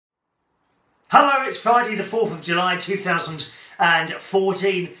Hello, it's Friday the 4th of July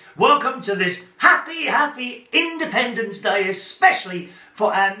 2014. Welcome to this happy Independence Day, especially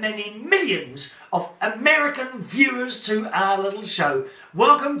for our many millions of American viewers to our little show.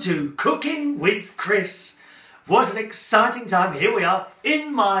 Welcome to Cooking with Chris. What an exciting time. Here we are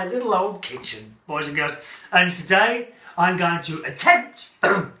in my little old kitchen, boys and girls. And today I'm going to attempt,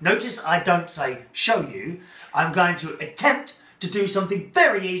 notice I don't say show you, I'm going to attempt to do something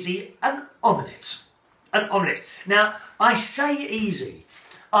very easy, an omelette. An omelette. Now, I say easy.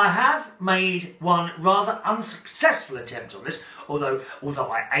 I have made one rather unsuccessful attempt on this, although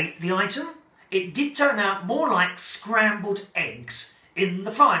I ate the item, it did turn out more like scrambled eggs in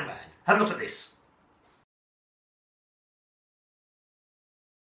the frying pan. Have a look at this.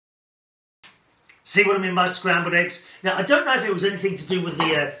 See what I mean by scrambled eggs? Now, I don't know if it was anything to do with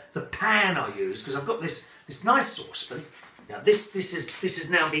the pan I used, because I've got this nice saucepan. Now, this is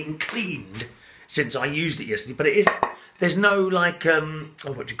now being cleaned since I used it yesterday, but there's no, like,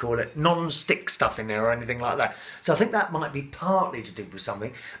 what do you call it, non-stick stuff in there or anything like that. So I think that might be partly to do with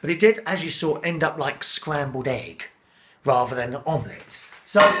something, but it did, as you saw, end up like scrambled egg rather than an omelette.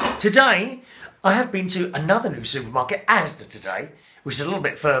 So today, I have been to another new supermarket, Asda today, which is a little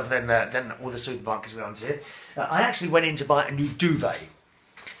bit further than all the supermarkets we went to here. I actually went in to buy a new duvet,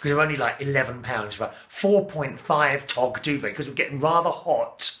 because they're only like £11 for a 4.5 tog duvet, because we're getting rather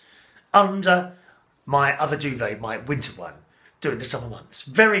hot under my other duvet, my winter one, during the summer months.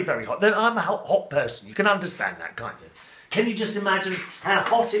 Very hot. Then I'm a hot person. You can understand that, can't you? Can you just imagine how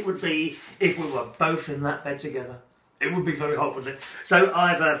hot it would be if we were both in that bed together? It would be very hot, wouldn't it? So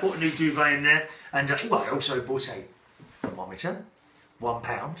I've bought a new duvet in there, and I also bought a thermometer,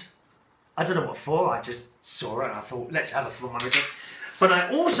 £1. I don't know what for, I just saw it and I thought, let's have a thermometer. But I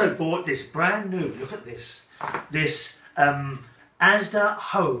also bought this brand new, look at this, Asda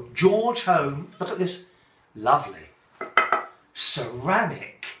Home, George Home, look at this, lovely,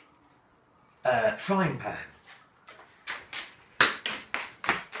 ceramic frying pan.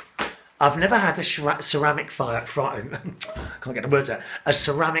 I've never had a ceramic frying, can't get the words out, a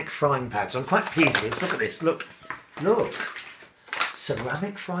ceramic frying pan, so I'm quite pleased with this. Look at this, look,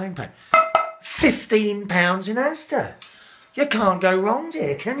 ceramic frying pan, £15 in Asda. You can't go wrong,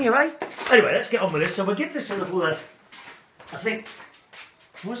 dear, can you, eh? Anyway, let's get on with this. So we'll give this a little, I think,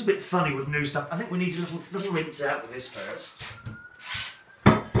 it was a bit funny with new stuff. I think we need a little rinse out with this first.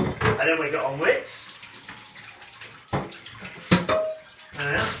 And then we get on with it.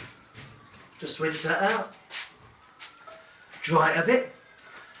 And just rinse that out. Dry it a bit.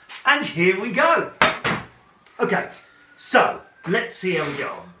 And here we go. Okay, so let's see how we get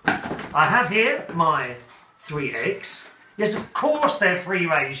on. I have here my 3 eggs. Yes, of course they're free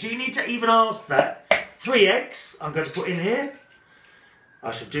range. Do you need to even ask that? 3 eggs I'm going to put in here.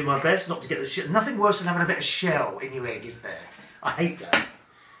 I should do my best not to get the shell. Nothing worse than having a bit of shell in your egg, is there? I hate that.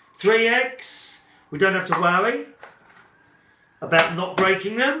 3 eggs. We don't have to worry about not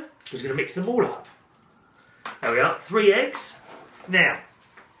breaking them, because we're going to mix them all up. There we are, 3 eggs. Now,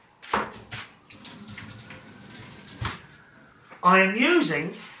 I am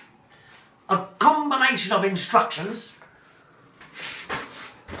using a combination of instructions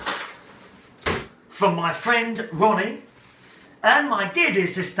from my friend Ronnie and my dear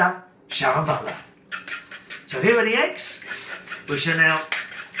sister Sharon Butler. So here are the eggs. We shall now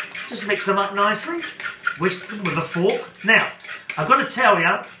just mix them up nicely, whisk them with a fork. Now, I've got to tell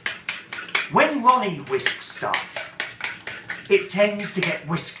you, when Ronnie whisks stuff, it tends to get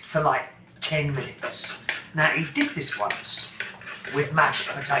whisked for like 10 minutes. Now, he did this once with mashed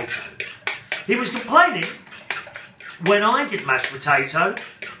potato. He was complaining when I did mashed potato,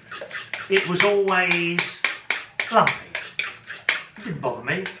 it was always lumpy. It didn't bother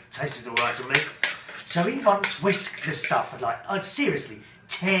me, it tasted alright to me. So he once whisked this stuff for like, seriously,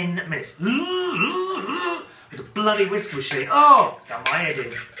 10 minutes. With a bloody whisk machine. Oh, got my head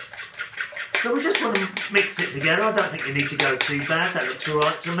in. So we just want to mix it together. I don't think you need to go too bad. That looks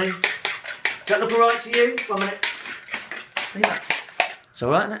alright to me. Does that look alright to you? 1 minute. See that? It's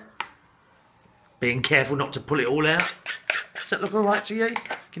alright, isn't it? Being careful not to pull it all out. Does that look alright to you?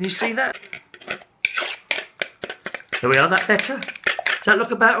 Can you see that? Here we are, that better? Does that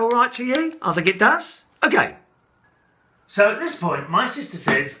look about alright to you? I think it does. Okay. So at this point, my sister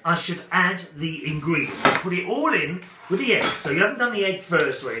says I should add the ingredients. Put it all in with the egg. So you haven't done the egg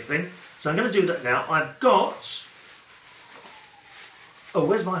first or anything. So I'm going to do that now. I've got... Oh,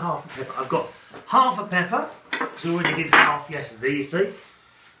 where's my half a pepper? I've got half a pepper. So I already did half yesterday, you see.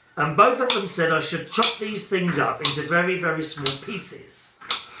 And both of them said I should chop these things up into very small pieces.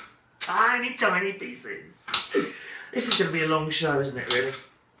 Tiny pieces. This is going to be a long show, isn't it, really?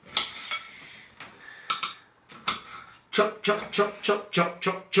 Chop, chop, chop, chop, chop,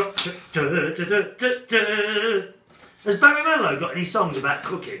 chop, chop, chop. Da, da, da, da, da. Has Barry Manilow got any songs about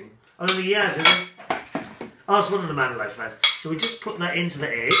cooking? I don't think he has, has he? Ask one of the Manilow fans. So we just put that into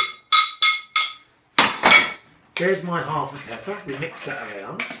the egg. There's my half a pepper. We mix that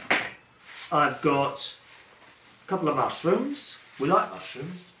around. I've got a couple of mushrooms. We like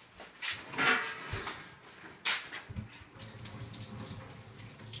mushrooms.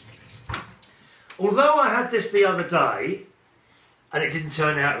 Although I had this the other day, and it didn't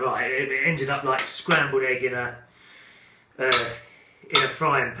turn out right, it ended up like scrambled egg in a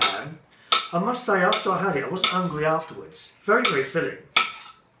frying pan. I must say, after I had it, I wasn't hungry afterwards. Very, very filling.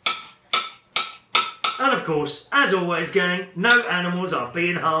 And of course, as always, gang, no animals are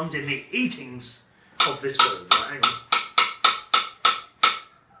being harmed in the eatings of this food. Right, hang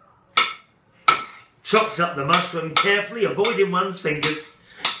on. Chops up the mushroom carefully, avoiding one's fingers.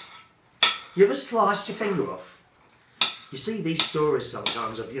 You ever sliced your finger off? You see these stories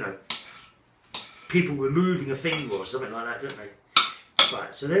sometimes of, you know, people removing a finger or something like that, don't they?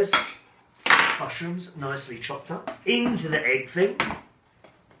 Right, so there's mushrooms nicely chopped up into the egg thing.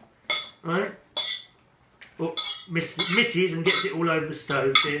 Right? Oh, misses and gets it all over the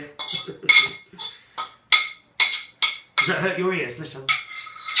stove here. Does that hurt your ears? Listen.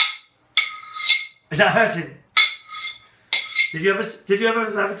 Is that hurting? Did you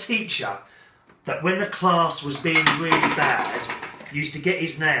ever have a teacher that when the class was being really bad, used to get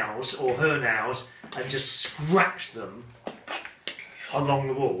his nails or her nails and just scratch them along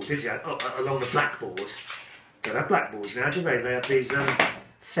the wall? Did you? Along the blackboard. They don't have blackboards now, do they? They have these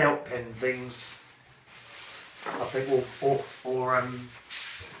felt pen things. I think, or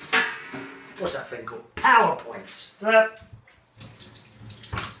what's that thing called? PowerPoint. Do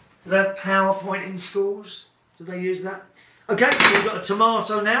they have PowerPoint in schools? Do they use that? Okay, so we've got a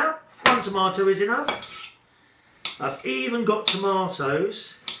tomato now. One tomato is enough. I've even got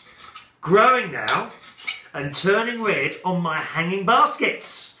tomatoes growing now and turning red on my hanging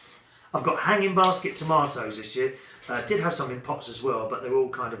baskets. I've got hanging basket tomatoes this year. I did have some in pots as well, but they're all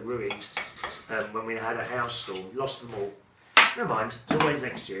kind of ruined when we had a house storm. Lost them all. Never mind, it's always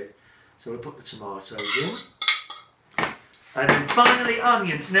next year. So we'll put the tomatoes in. And then finally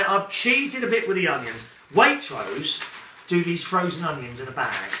onions. Now I've cheated a bit with the onions. Waitrose do these frozen onions in a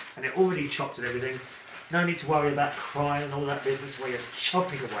bag, and they're already chopped and everything. No need to worry about crying and all that business where you're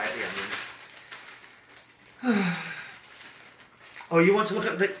chopping away at the onions. Oh, you want to look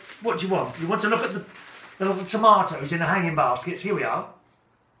at the... What do you want? You want to look at the little tomatoes in the hanging baskets? Here we are.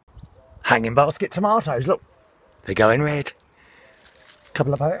 Hanging basket tomatoes, look. They're going red.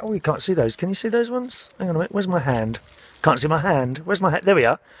 Couple of... Oh, you can't see those. Can you see those ones? Hang on a minute. Where's my hand? Can't see my hand. Where's my hand? There we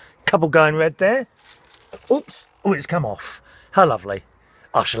are. Couple going red there. Oops. Oh, it's come off. How lovely.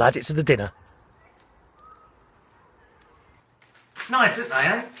 I shall add it to the dinner. Nice, isn't they,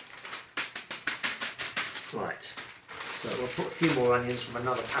 eh? Right. So we'll put a few more onions from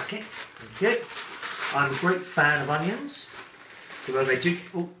another packet. Thank you. I'm a great fan of onions. Although they do...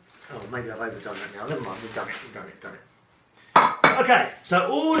 Oh, maybe I've overdone that now. Never mind. We've done it. Okay, so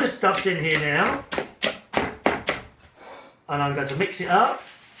all the stuff's in here now. And I'm going to mix it up.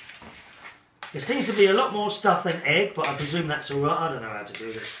 There seems to be a lot more stuff than egg, but I presume that's all right. I don't know how to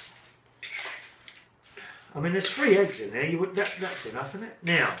do this. I mean, there's 3 eggs in there. That's enough, isn't it?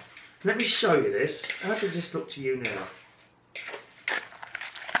 Now, let me show you this. How does this look to you now?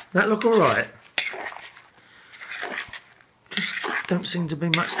 That look all right? Just don't seem to be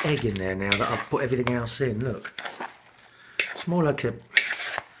much egg in there now that I've put everything else in. Look. It's more like a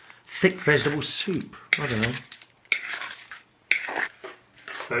thick vegetable soup. I don't know.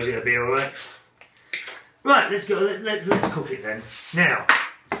 Suppose it'll be all right. Right, let's go. Let's cook it then. Now,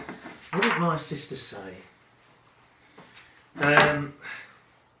 what did my sister say?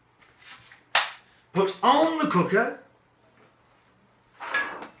 Put on the cooker.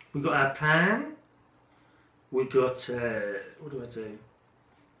 We've got our pan. We've got what do I do?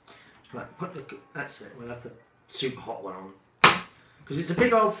 Right, that's it. We'll have the super hot one on because it's a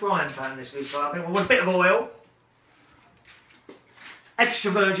big old frying pan. This new frying pan. We want a bit of oil. Extra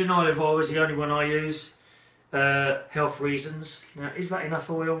virgin olive oil is the only one I use. Health reasons. Now, is that enough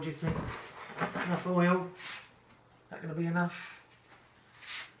oil, do you think? Is that enough oil? Is that going to be enough?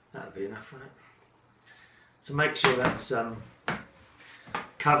 That'll be enough, won't it? So make sure that's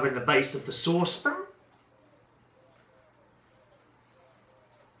covering the base of the saucepan.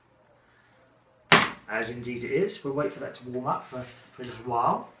 As indeed it is. We'll wait for that to warm up for a little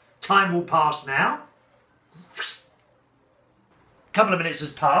while. Time will pass now. A couple of minutes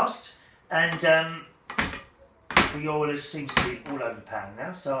has passed, and the oil seems to be all over the pan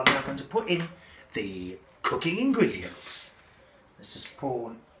now. So I'm now going to put in the cooking ingredients. Let's just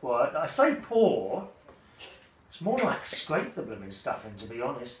pour, well, I say pour, it's more like scrape the blooming stuff in, to be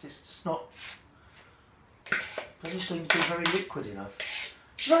honest. It's just not, doesn't seem to be very liquid enough.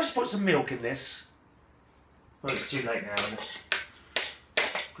 Should I just put some milk in this? Well, it's too late now, isn't it?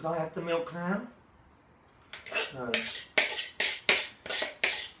 Could I add the milk now? No.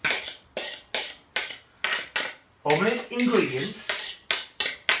 Omelette ingredients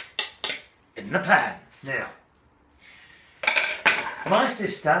in the pan. Now, my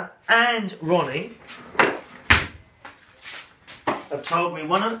sister and Ronnie have told me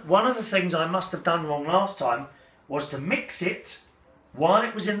one of the things I must have done wrong last time was to mix it while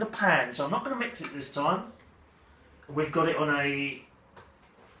it was in the pan. So I'm not going to mix it this time. We've got it on a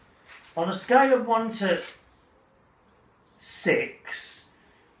scale of 1 to 6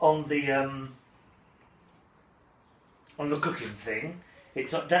 on the cooking thing.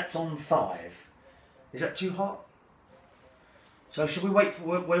 That's on 5. Is that too hot? So should we wait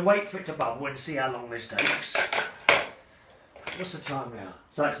for it to bubble and see how long this takes? What's the time now?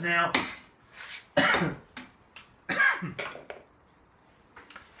 So it's now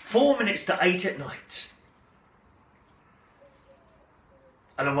 4 minutes to 8 at night.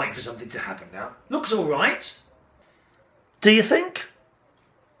 And I'm waiting for something to happen now. Looks all right. Do you think?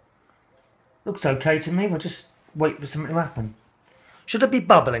 Looks okay to me. We'll just wait for something to happen. Should it be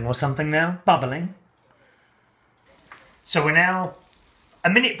bubbling or something now? Bubbling. So we're now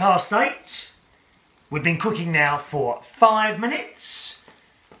 1 minute past 8. We've been cooking now for 5 minutes.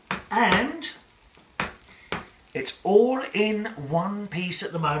 And it's all in one piece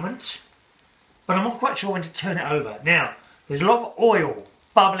at the moment. But I'm not quite sure when to turn it over. Now, there's a lot of oil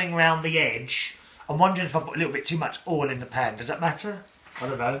bubbling around the edge. I'm wondering if I put a little bit too much oil in the pan. Does that matter? I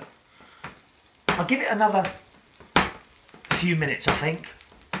don't know. I'll give it another few minutes, I think.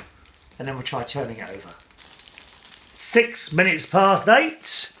 And then we'll try turning it over. 6 minutes past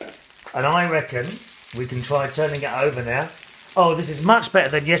 8. And I reckon we can try turning it over now. Oh, this is much better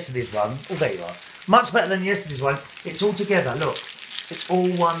than yesterday's one. Oh, there you are. Much better than yesterday's one. It's all together, look. It's all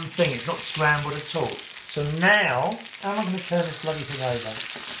one thing. It's not scrambled at all. So now, how am I going to turn this bloody thing over?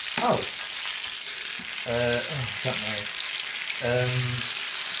 Oh. Don't know.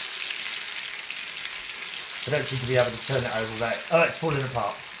 I don't seem to be able to turn it over without... Oh, it's falling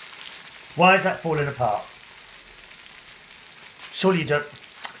apart. Why is that falling apart? Surely you don't...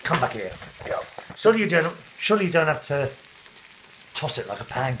 Come back here. Surely you don't have to toss it like a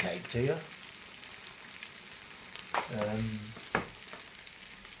pancake, do you?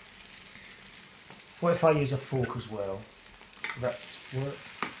 What if I use a fork as well? Would that work?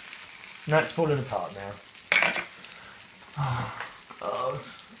 No, it's falling apart now. Oh,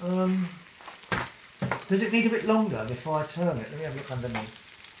 God. Does it need a bit longer before I turn it? Let me have a look underneath.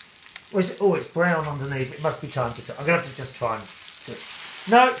 Or is it, oh, it's brown underneath. It must be time to turn. I'm going to have to just try and do it.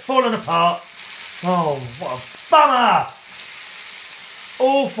 No, it's fallen apart. Oh, what a bummer!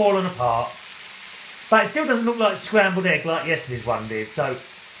 All fallen apart. But it still doesn't look like scrambled egg like yesterday's one did, so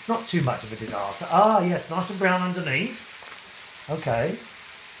not too much of a disaster. Ah, yes, nice and brown underneath. Okay.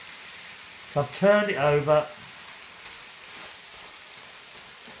 So I've turned it over.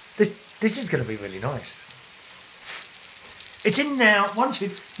 This is going to be really nice. It's in now,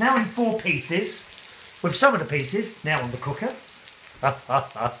 now in 4 pieces, with some of the pieces now on the cooker.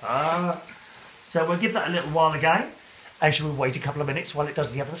 So we'll give that a little while again, and shall we wait a couple of minutes while it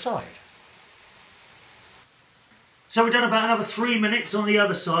does the other side? So we've done about another 3 minutes on the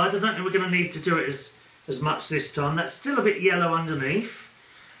other side. I don't think we're going to need to do it as much this time. That's still a bit yellow underneath,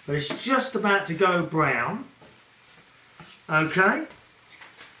 but it's just about to go brown. Okay.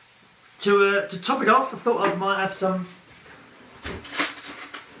 To top it off, I thought I might have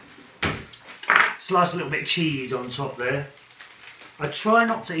slice a little bit of cheese on top there. I try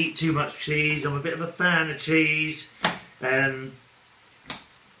not to eat too much cheese. I'm a bit of a fan of cheese,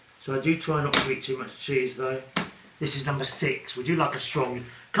 so I do try not to eat too much cheese though. This is number 6. We do like a strong.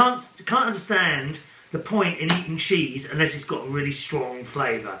 Can't understand the point in eating cheese unless it's got a really strong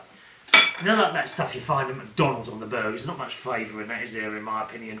flavour. You know, like that stuff you find at McDonald's on the burgers. There's not much flavour in that, is there? In my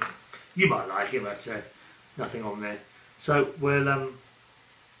opinion, you might like it, but nothing on there. So we'll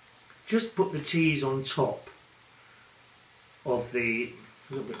just put the cheese on top of the,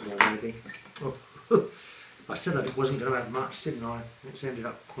 a little bit more maybe. Oh, I said I wasn't going to have much, didn't I? It's ended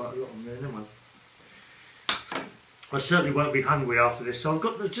up quite a lot on there, never mind. I certainly won't be hungry after this, so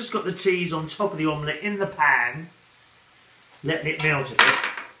I've just got the cheese on top of the omelette in the pan, letting it melt a bit.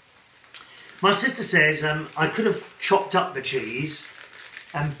 My sister says I could have chopped up the cheese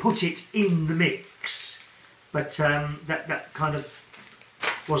and put it in the mix, but that kind of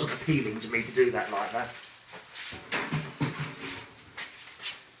wasn't appealing to me to do that like that.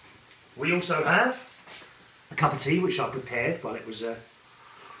 We also have a cup of tea which I prepared while it was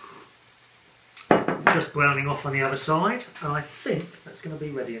just browning off on the other side, and I think that's going to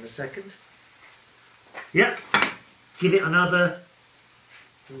be ready in a second. Yep, give it another,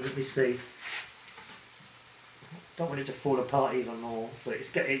 let me see, don't want it to fall apart even more, but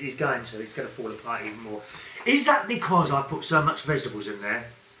it's going to fall apart even more. Is that because I put so much vegetables in there?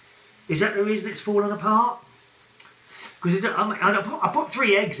 Is that the reason it's fallen apart? Because I put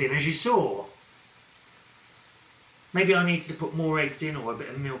 3 eggs in, as you saw. Maybe I needed to put more eggs in, or a bit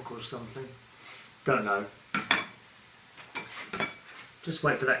of milk or something. Don't know. Just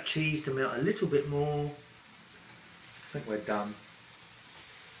wait for that cheese to melt a little bit more. I think we're done.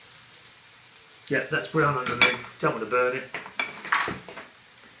 Yeah, that's brown underneath. Don't want to burn it.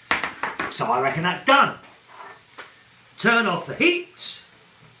 So I reckon that's done. Turn off the heat.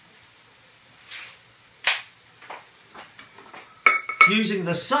 Using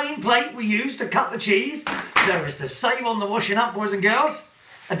the same plate we used to cut the cheese, so as to save on the washing up, boys and girls,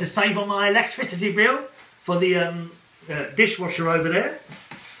 and to save on my electricity bill for the dishwasher over there,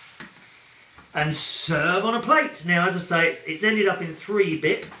 and serve on a plate. Now, as I say, it's ended up in 3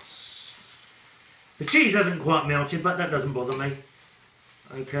 bits. The cheese hasn't quite melted, but that doesn't bother me.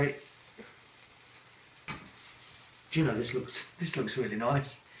 Okay. Do you know, this looks really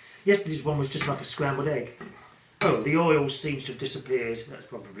nice. Yesterday's one was just like a scrambled egg. Oh, the oil seems to have disappeared. That's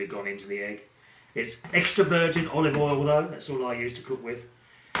probably gone into the egg. It's extra virgin olive oil though. That's all I use to cook with.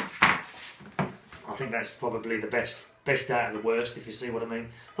 I think that's probably the best out of the worst, if you see what I mean.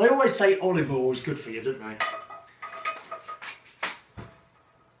 They always say olive oil is good for you, don't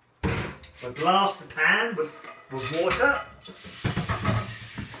they? We'll blast the pan with water.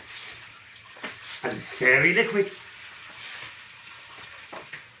 And very liquid.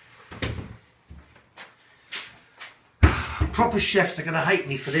 Proper chefs are going to hate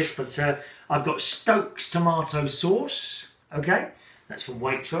me for this, but I've got Stokes tomato sauce. Okay, that's from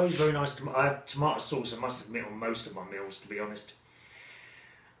Waitrose. Very nice. I have tomato sauce, I must admit, on most of my meals, to be honest.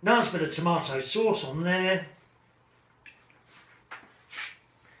 Nice bit of tomato sauce on there.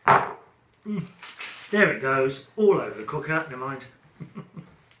 There it goes, all over the cooker. Never mind.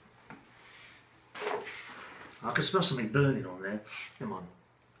 I can smell something burning on there. Come on.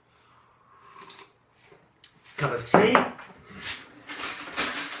 Cup of tea.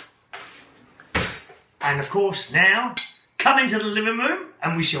 And of course now, come into the living room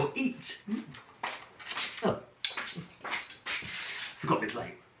and we shall eat. Oh, forgot my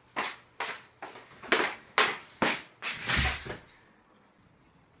plate.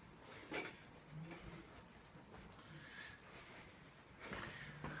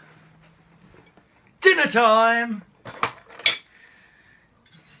 Dinner time!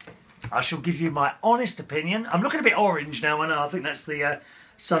 I shall give you my honest opinion. I'm looking a bit orange now, I know. I think that's the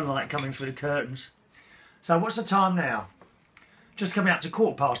sunlight coming through the curtains. So what's the time now? Just coming up to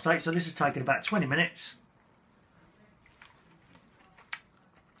 8:15, so this has taken about 20 minutes.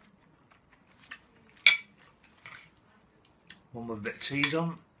 One with a bit of cheese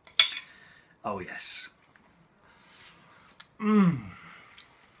on. Oh yes.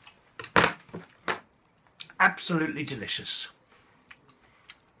 Absolutely delicious.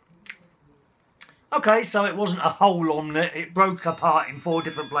 Okay, so it wasn't a whole omelette, it broke apart in 4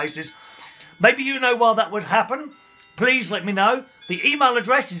 different places. Maybe you know why that would happen. Please let me know. The email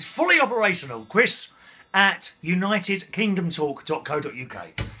address is fully operational. Chris@unitedkingdomtalk.co.uk.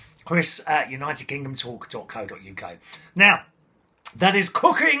 Chris@unitedkingdomtalk.co.uk. Now, that is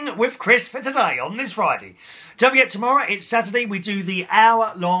Cooking with Chris for today on this Friday. Don't forget, tomorrow, it's Saturday, we do the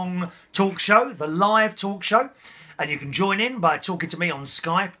hour-long talk show, the live talk show. And you can join in by talking to me on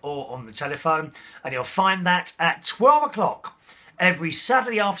Skype or on the telephone. And you'll find that at 12 o'clock. Every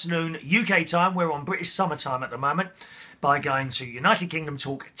Saturday afternoon, UK time, we're on British summertime at the moment, by going to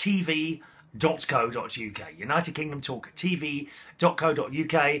UnitedKingdomTalkTV.co.uk.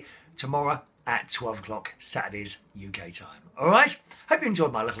 UnitedKingdomTalkTV.co.uk tomorrow at 12 o'clock, Saturdays, UK time. All right? Hope you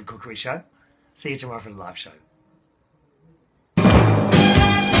enjoyed my little cookery show. See you tomorrow for the live show.